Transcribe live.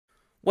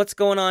What's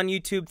going on,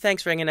 YouTube?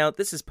 Thanks for hanging out.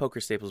 This is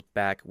PokerStaples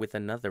back with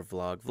another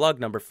vlog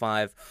number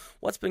 5.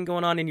 What's been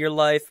going on in your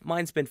life?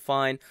 Mine's been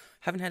fine.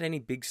 Haven't had any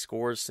big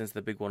scores since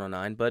the big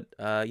 109, but,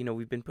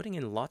 we've been putting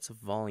in lots of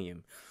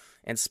volume.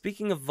 And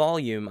speaking of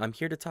volume, I'm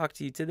here to talk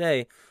to you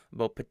today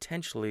about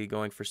potentially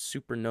going for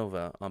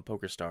Supernova on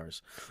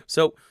PokerStars.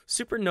 So,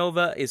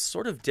 Supernova is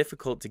sort of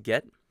difficult to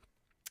get,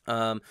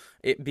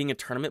 it being a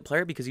tournament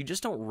player, because you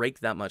just don't rake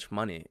that much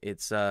money.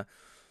 It's,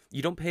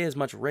 you don't pay as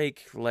much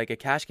rake like a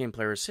cash game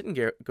player or sit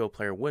and go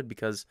player would,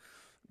 because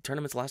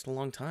tournaments last a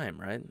long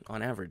time, right?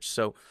 On average.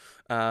 So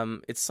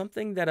it's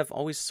something that I've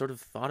always sort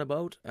of thought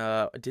about.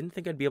 I didn't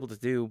think I'd be able to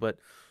do, but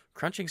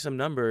crunching some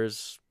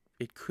numbers,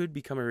 it could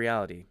become a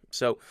reality.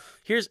 So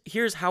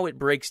here's how it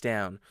breaks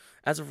down.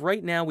 As of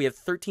right now, we have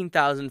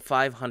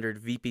 13,500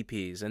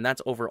 VPPs, and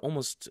that's over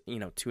almost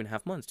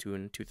 2.5 months, 2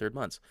 2/3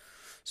 months.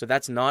 So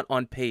that's not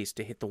on pace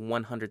to hit the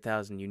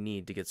 100,000 you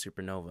need to get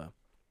Supernova.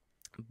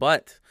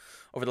 But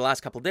over the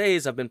last couple of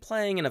days, I've been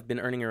playing, and I've been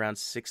earning around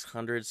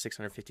 600,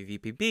 650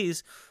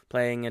 VPBs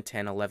playing a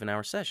 10,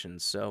 11-hour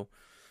sessions. So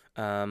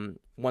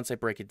once I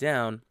break it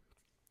down,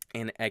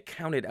 and I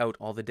counted out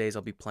all the days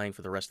I'll be playing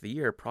for the rest of the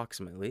year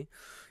approximately,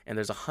 and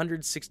there's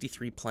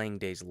 163 playing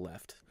days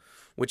left,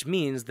 which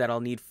means that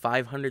I'll need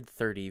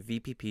 530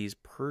 VPPs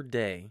per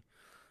day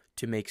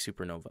to make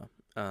Supernova.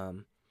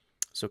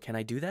 So can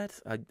I do that?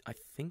 I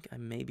think I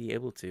may be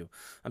able to.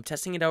 I'm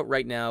testing it out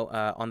right now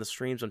on the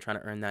streams. I'm trying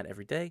to earn that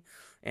every day.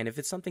 And if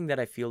it's something that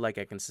I feel like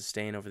I can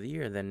sustain over the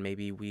year, then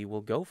maybe we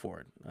will go for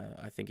it.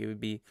 I think it would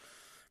be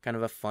kind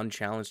of a fun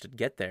challenge to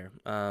get there.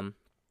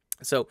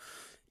 So,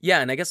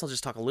 yeah, and I guess I'll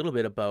just talk a little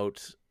bit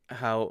about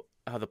how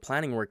the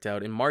planning worked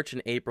out. In March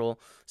and April,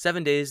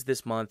 7 days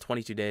this month,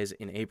 22 days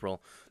in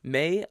April.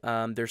 May,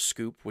 there's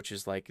Scoop, which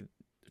is like,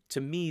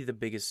 to me, the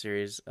biggest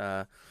series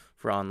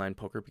for online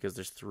poker, because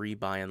there's 3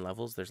 buy-in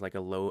levels. There's like a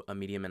low, a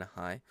medium, and a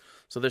high.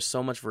 So there's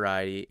so much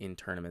variety in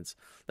tournaments.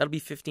 That'll be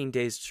 15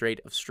 days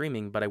straight of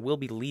streaming, but I will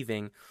be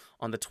leaving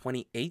on the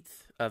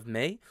 28th of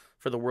May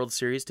for the World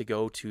Series to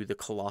go to the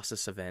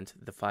Colossus event,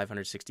 the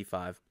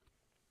 565,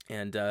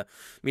 and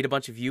meet a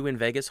bunch of you in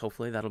Vegas.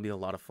 Hopefully that'll be a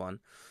lot of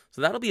fun.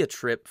 So that'll be a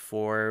trip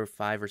for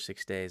 5 or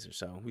 6 days or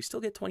so. We still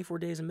get 24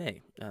 days in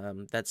May.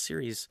 That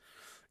series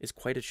is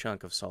quite a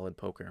chunk of solid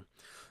poker.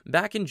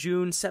 Back in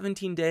June,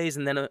 17 days,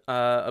 and then,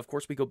 of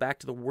course, we go back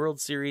to the World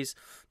Series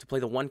to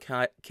play the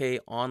 1K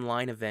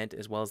online event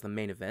as well as the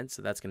main event,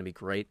 so that's going to be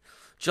great.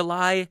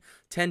 July,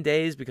 10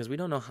 days, because we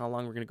don't know how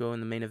long we're going to go in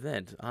the main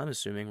event. I'm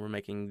assuming we're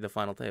making the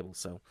final table,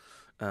 so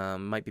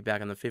might be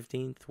back on the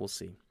 15th. We'll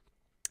see.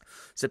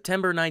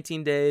 September,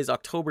 19 days,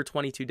 October,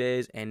 22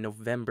 days, and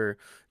November,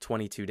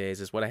 22 days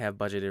is what I have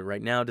budgeted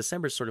right now.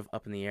 December's sort of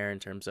up in the air in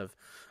terms of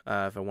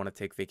if I want to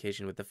take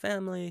vacation with the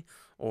family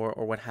or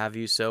what have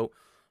you. So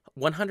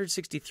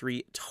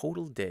 163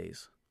 total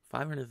days,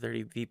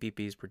 530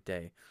 VPPs per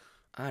day.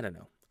 I don't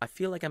know. I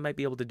feel like I might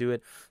be able to do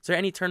it. Is there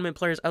any tournament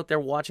players out there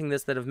watching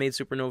this that have made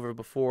Supernova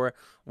before?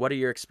 What are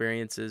your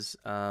experiences?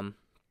 I'm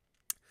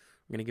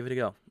going to give it a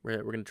go.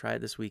 We're going to try it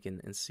this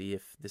weekend and see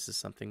if this is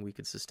something we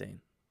could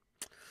sustain.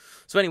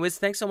 So anyways,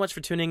 thanks so much for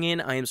tuning in.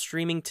 I am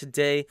streaming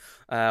today,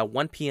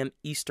 1 p.m.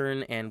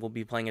 Eastern, and we'll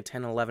be playing a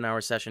 10 and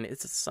 11-hour session.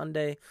 It's a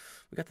Sunday.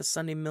 We got the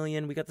Sunday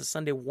Million. We got the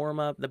Sunday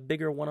warm-up, the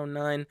bigger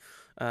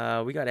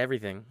 109. We got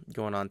everything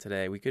going on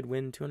today. We could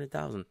win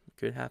 200,000.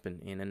 Could happen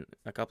in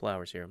a couple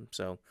hours here.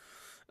 So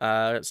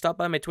stop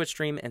by my Twitch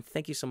stream, and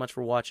thank you so much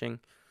for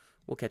watching.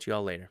 We'll catch you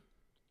all later.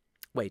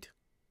 Wait.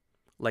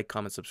 Like,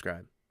 comment,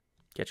 subscribe.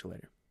 Catch you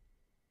later.